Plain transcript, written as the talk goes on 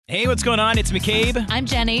Hey, what's going on? It's McCabe. I'm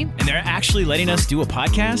Jenny. And they're actually letting us do a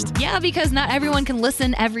podcast? Yeah, because not everyone can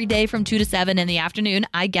listen every day from 2 to 7 in the afternoon.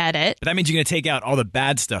 I get it. But that means you're going to take out all the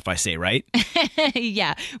bad stuff I say, right?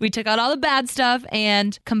 Yeah, we took out all the bad stuff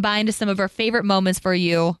and combined some of our favorite moments for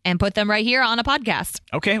you and put them right here on a podcast.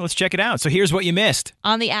 Okay, let's check it out. So here's what you missed.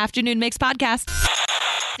 On the Afternoon Mix podcast.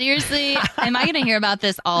 Seriously, am I going to hear about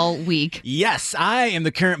this all week? Yes, I am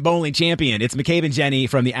the current bowling champion. It's McCabe and Jenny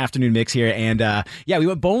from the Afternoon Mix here. And yeah, we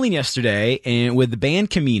went bowling yesterday and with the band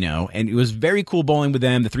Camino, and it was very cool bowling with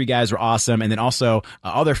them. The three guys were awesome. And then also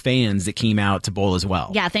other fans that came out to bowl as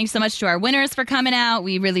well. Yeah, thanks so much to our winners for coming out.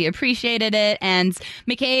 We really appreciated it. And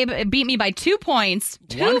McCabe beat me by 2 points.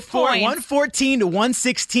 114 to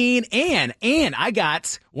 116. And I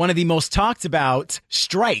got one of the most talked about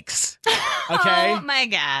strikes. Okay. Oh my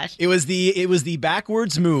gosh. It was the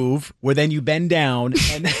backwards move where then you bend down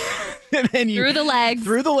and then you through the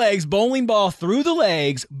legs, bowling ball through the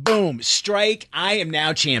legs, boom, strike. I am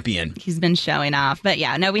now champion. He's been showing off. But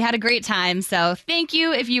yeah, no, we had a great time. So thank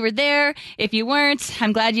you if you were there. If you weren't,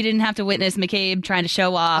 I'm glad you didn't have to witness McCabe trying to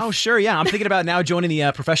show off. Oh, sure. Yeah. I'm thinking about now joining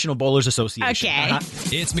the Professional Bowlers Association. Okay.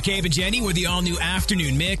 It's McCabe and Jenny with the all-new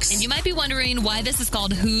Afternoon Mix. And you might be wondering why this is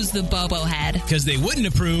called Who's the Bobo Head? Because they wouldn't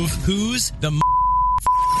approve Who's the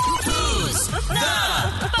Who's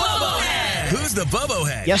the Bobo Head? Who's the Bobo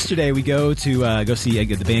Head? Yesterday, we go to see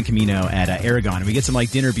the band Camino at Aragon, and we get some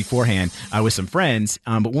dinner beforehand with some friends.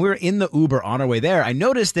 But when we were in the Uber on our way there, I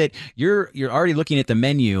noticed that you're already looking at the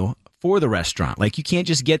menu for the restaurant. Like, you can't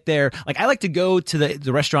just get there. Like, I like to go to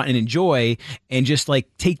the restaurant and enjoy and just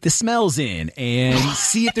take the smells in and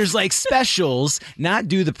see if there's specials, not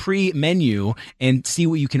do the pre-menu and see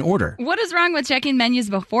what you can order. What is wrong with checking menus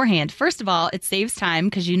beforehand? First of all, it saves time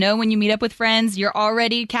because when you meet up with friends, you're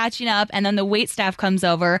already catching up, and then the wait staff comes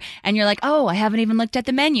over and you're like, oh, I haven't even looked at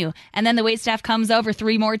the menu. And then the wait staff comes over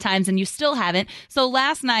 3 more times and you still haven't. So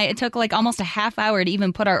last night it took almost a half hour to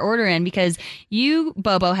even put our order in because you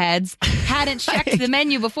bobo heads hadn't checked the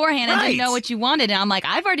menu beforehand and didn't know what you wanted. And I'm like,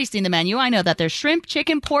 I've already seen the menu. I know that there's shrimp,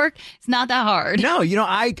 chicken, pork. It's not that hard. No,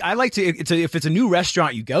 I like to, if it's a new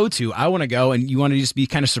restaurant you go to, I want to go and you want to just be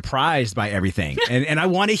kind of surprised by everything. and I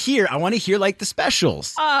want to hear the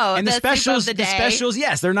specials. Oh, and the specials,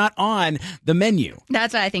 yes, they're not on the menu.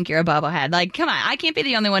 That's why I think you're a bobblehead. Come on, I can't be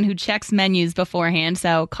the only one who checks menus beforehand.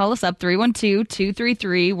 So call us up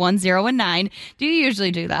 312-233-1019. Do you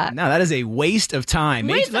usually do that? No, that is a waste of time.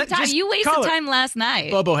 You wasted time last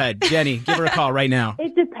night. Bobohead, Jenny, give her a call right now.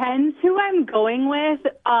 It depends who I'm going with.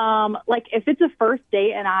 If it's a first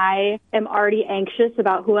date and I am already anxious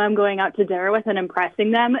about who I'm going out to dinner with and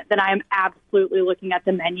impressing them, then I am absolutely looking at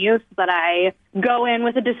the menu so that I go in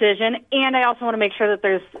with a decision. And I also want to make sure that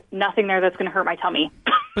there's nothing there that's going to hurt my tummy.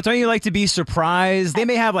 But don't you like to be surprised? They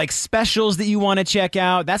may have specials that you want to check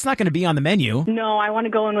out. That's not going to be on the menu. No, I want to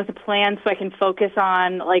go in with a plan so I can focus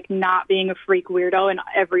on not being a freak weirdo in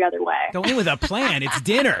every other way. Go in with a plan. It's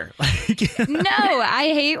dinner. No,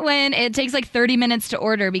 I hate when it takes 30 minutes to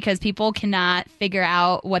order because people cannot figure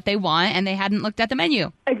out what they want and they hadn't looked at the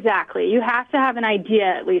menu. Exactly. You have to have an idea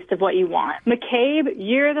at least of what you want. McCabe,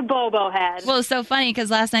 you're the bobo head. Well, it's so funny because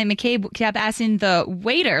last night McCabe kept asking the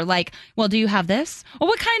waiter, well, do you have this? Well,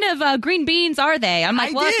 what kind of green beans are they? I'm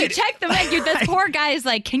like, if you check the menu, this poor guy is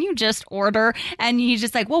like, can you just order? And he's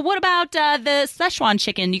just like, well, what about the Szechuan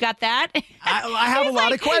chicken? You got that? I have a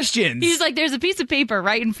lot of questions. He's like, there's a piece of paper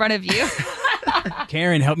right in front of you.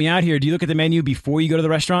 Karen, help me out here. Do you look at the menu before you go to the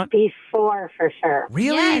restaurant? Before, for sure.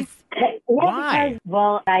 Really? Yes. Why?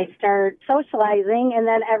 Because, I start socializing and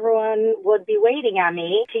then everyone would be waiting on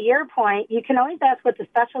me. To your point, you can always ask what the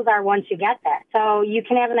specials are once you get there. So you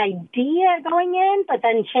can have an idea going in, but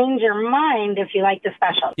then change your mind if you like the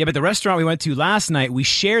specials. Yeah, but the restaurant we went to last night, we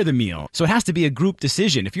share the meal. So it has to be a group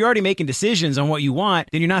decision. If you're already making decisions on what you want,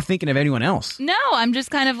 then you're not thinking of anyone else. No, I'm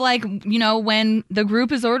just kind of when the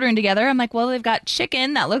group is ordering together, I'm like, well, they've got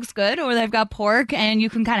chicken, that looks good, or they've got pork, and you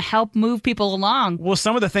can kind of help move people along. Well,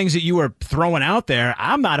 some of the things that you were throwing out there,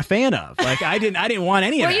 I'm not a fan of. I didn't want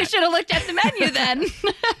any of that. Well, you should have looked at the menu then.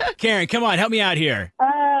 Karen, come on, help me out here.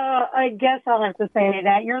 I guess I'll have to say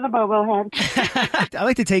that. You're the bobo head. I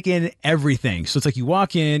like to take in everything. So it's you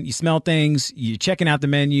walk in, you smell things, you're checking out the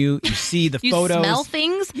menu, you see the you photos. You smell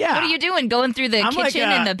things? Yeah. What are you doing? Going through the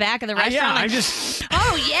kitchen in the back of the restaurant? Yeah, I'm just...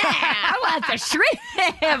 Oh, yeah, I want the shrimp.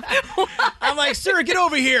 I'm like, sir, get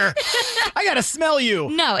over here. I got to smell you.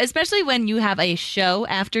 No, especially when you have a show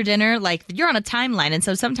after dinner, you're on a timeline. And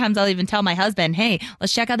so sometimes I'll even tell my husband, hey,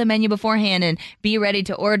 let's check out the menu beforehand and be ready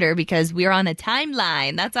to order because we're on a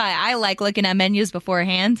timeline. That's why I like looking at menus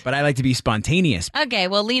beforehand. But I like to be spontaneous. Okay,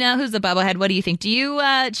 well, Lena, who's the bubblehead? What do you think? Do you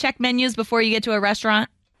check menus before you get to a restaurant?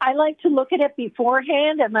 I like to look at it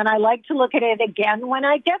beforehand, and then I like to look at it again when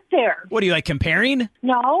I get there. What do you like comparing?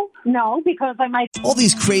 No, because I might... All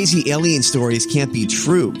these crazy alien stories can't be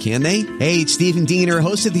true, can they? Hey, it's Stephen Diener,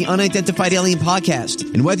 host of the Unidentified Alien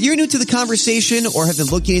Podcast. And whether you're new to the conversation or have been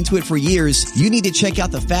looking into it for years, you need to check out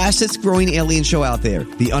the fastest growing alien show out there,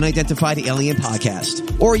 the Unidentified Alien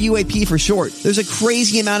Podcast, or UAP for short. There's a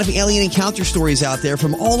crazy amount of alien encounter stories out there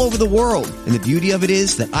from all over the world. And the beauty of it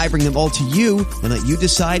is that I bring them all to you and let you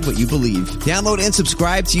decide what you believe. Download and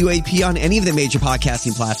subscribe to UAP on any of the major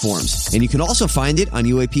podcasting platforms. And you can also find it on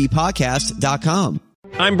UAPpodcast.com.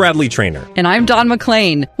 I'm Bradley Trainer. And I'm Don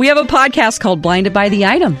McClain. We have a podcast called Blinded by the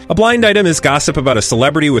Item. A blind item is gossip about a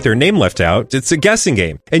celebrity with their name left out. It's a guessing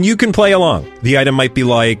game, and you can play along. The item might be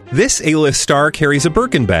like, this A-list star carries a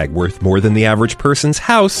Birkin bag worth more than the average person's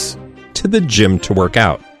house to the gym to work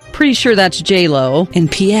out. Pretty sure that's J-Lo.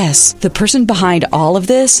 And P.S. the person behind all of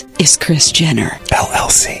this is Kris Jenner,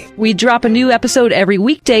 LLC. We drop a new episode every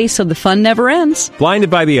weekday so the fun never ends. Blinded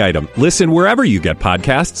by the Item. Listen wherever you get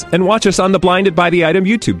podcasts and watch us on the Blinded by the Item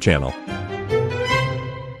YouTube channel.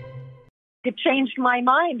 It changed my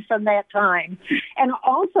mind from that time. And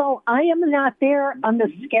also, I am not there on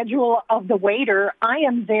the schedule of the waiter. I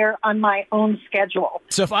am there on my own schedule.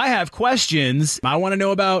 So if I have questions, I want to know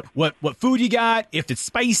about what food you got, if it's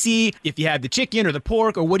spicy, if you have the chicken or the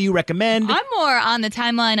pork, or what do you recommend? I'm more on the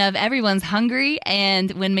timeline of everyone's hungry, and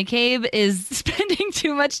when McCabe is spending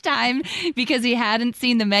too much time because he hadn't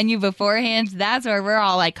seen the menu beforehand, that's where we're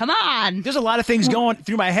all like, come on. There's a lot of things going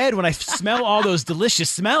through my head when I smell all those delicious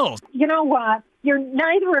smells. You know what?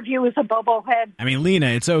 Neither of you is a bobo head. I mean, Lena,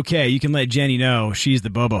 it's okay. You can let Jenny know she's the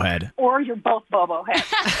bobo head. Or you're both bobo heads.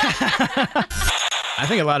 I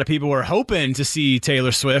think a lot of people were hoping to see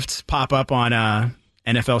Taylor Swift pop up on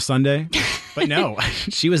NFL Sunday. But no,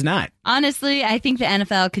 she was not. Honestly, I think the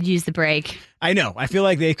NFL could use the break. I know. I feel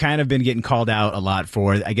like they've kind of been getting called out a lot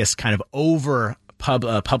for, I guess, kind of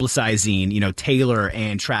publicizing, Taylor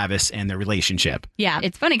and Travis and their relationship. Yeah,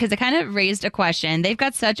 it's funny because it kind of raised a question. They've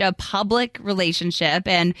got such a public relationship,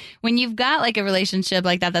 and when you've got like a relationship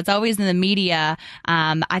like that that's always in the media,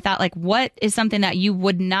 I thought, like, what is something that you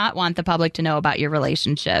would not want the public to know about your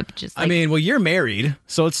relationship? Just like, well, you're married,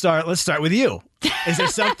 so let's start with you. Is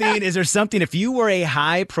there something, if you were a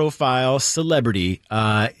high profile celebrity,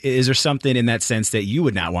 is there something in that sense that you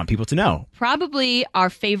would not want people to know? Probably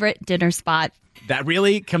our favorite dinner spot. That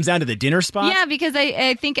really comes down to the dinner spot? Yeah, because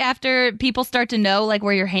I think after people start to know like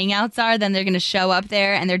where your hangouts are, then they're going to show up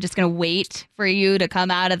there and they're just going to wait for you to come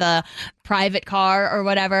out of the private car or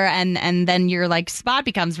whatever. And then your like spot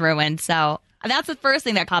becomes ruined. So that's the first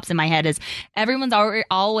thing that pops in my head is everyone's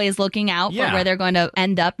always looking out for where they're going to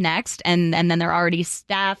end up next. And then they're already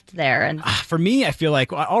staffed there. And for me, I feel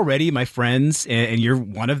like already my friends, and you're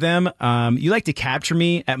one of them, you like to capture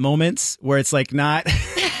me at moments where it's like not...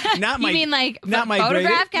 Not my, you mean like not my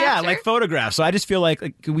photograph capture? Yeah, like photographs. So I just feel like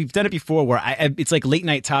we've done it before where it's like late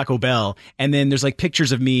night Taco Bell, and then there's like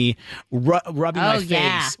pictures of me rubbing my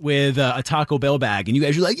face with a Taco Bell bag, and you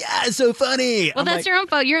guys are like, yeah, it's so funny. Well, that's your own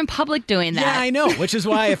fault. You're in public doing that. Yeah, I know, which is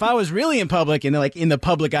why if I was really in public and like in the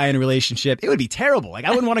public eye in a relationship, it would be terrible. Like I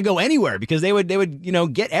wouldn't want to go anywhere because they would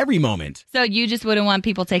get every moment. So you just wouldn't want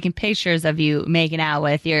people taking pictures of you making out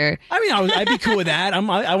with your... I'd be cool with that.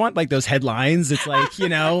 I want like those headlines. It's like,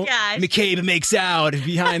 McCabe makes out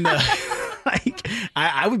behind the like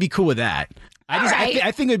I would be cool with that.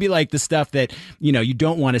 I think it would be like the stuff that you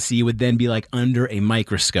don't want to see would then be like under a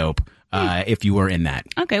microscope if you were in that.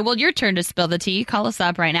 Okay, well, your turn to spill the tea. Call us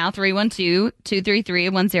up right now,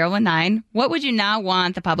 312-233-1019. What would you now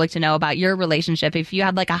want the public to know about your relationship if you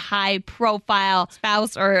had like a high-profile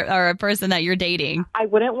spouse or a person that you're dating? I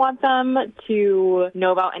wouldn't want them to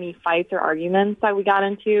know about any fights or arguments that we got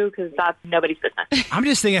into because that's nobody's business. I'm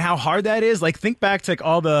just thinking how hard that is. Like, think back to like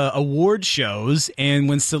all the award shows and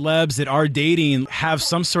when celebs that are dating have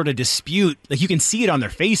some sort of dispute, like you can see it on their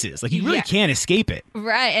faces. Like, you really can't escape it.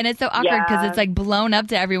 Right, and it's so awkward because it's like blown up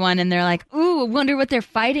to everyone and they're like, ooh, I wonder what they're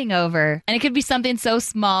fighting over. And it could be something so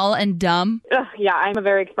small and dumb. Yeah, I'm a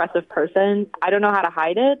very expressive person. I don't know how to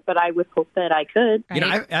hide it, but I would hope that I could.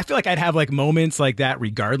 Right? I feel like I'd have like moments like that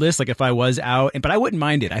regardless, like if I was out, but I wouldn't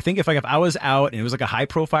mind it. I think if I was out and it was like a high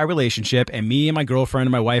profile relationship and me and my girlfriend or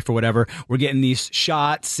my wife or whatever, we're getting these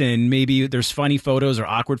shots and maybe there's funny photos or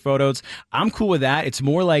awkward photos, I'm cool with that. It's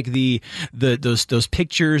more like those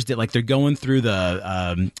pictures that like they're going through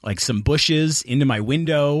the like some bushes into my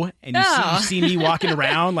window and you see me walking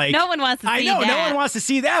around like No one wants to see I know, that. no one wants to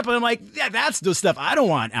see that, but I'm like, yeah, that's the stuff I don't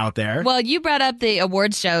want out there. Well, you brought up the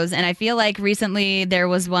awards shows, and I feel like recently there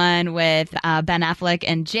was one with Ben Affleck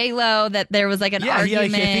and J-Lo that there was like an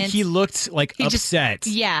argument. I think he looked like upset.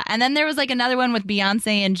 Yeah, and then there was like another one with Beyonce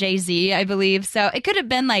and Jay-Z, I believe. So it could have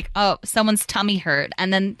been like, oh, someone's tummy hurt,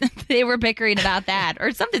 and then they were bickering about that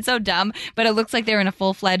or something so dumb, but it looks like they're in a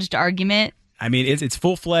full-fledged argument. I mean, it's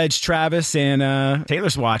full-fledged Travis and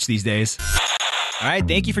Taylor's watch these days. All right,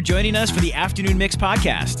 thank you for joining us for the Afternoon Mix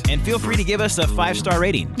podcast. And feel free to give us a 5-star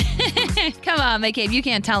rating. Come on, McCabe, you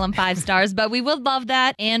can't tell them 5 stars, but we would love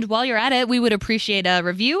that. And while you're at it, we would appreciate a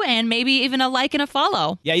review and maybe even a like and a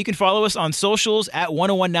follow. Yeah, you can follow us on socials at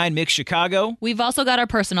 1019 Mix Chicago. We've also got our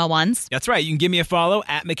personal ones. That's right. You can give me a follow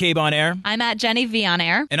at McCabe on Air. I'm at Jenny V on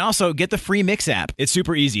Air. And also get the free Mix app. It's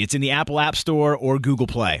super easy. It's in the Apple App Store or Google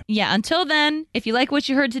Play. Yeah, until then, if you like what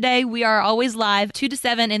you heard today, we are always live 2 to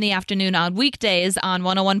 7 in the afternoon on weekdays on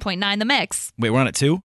 101.9 The Mix. Wait, we're on at 2?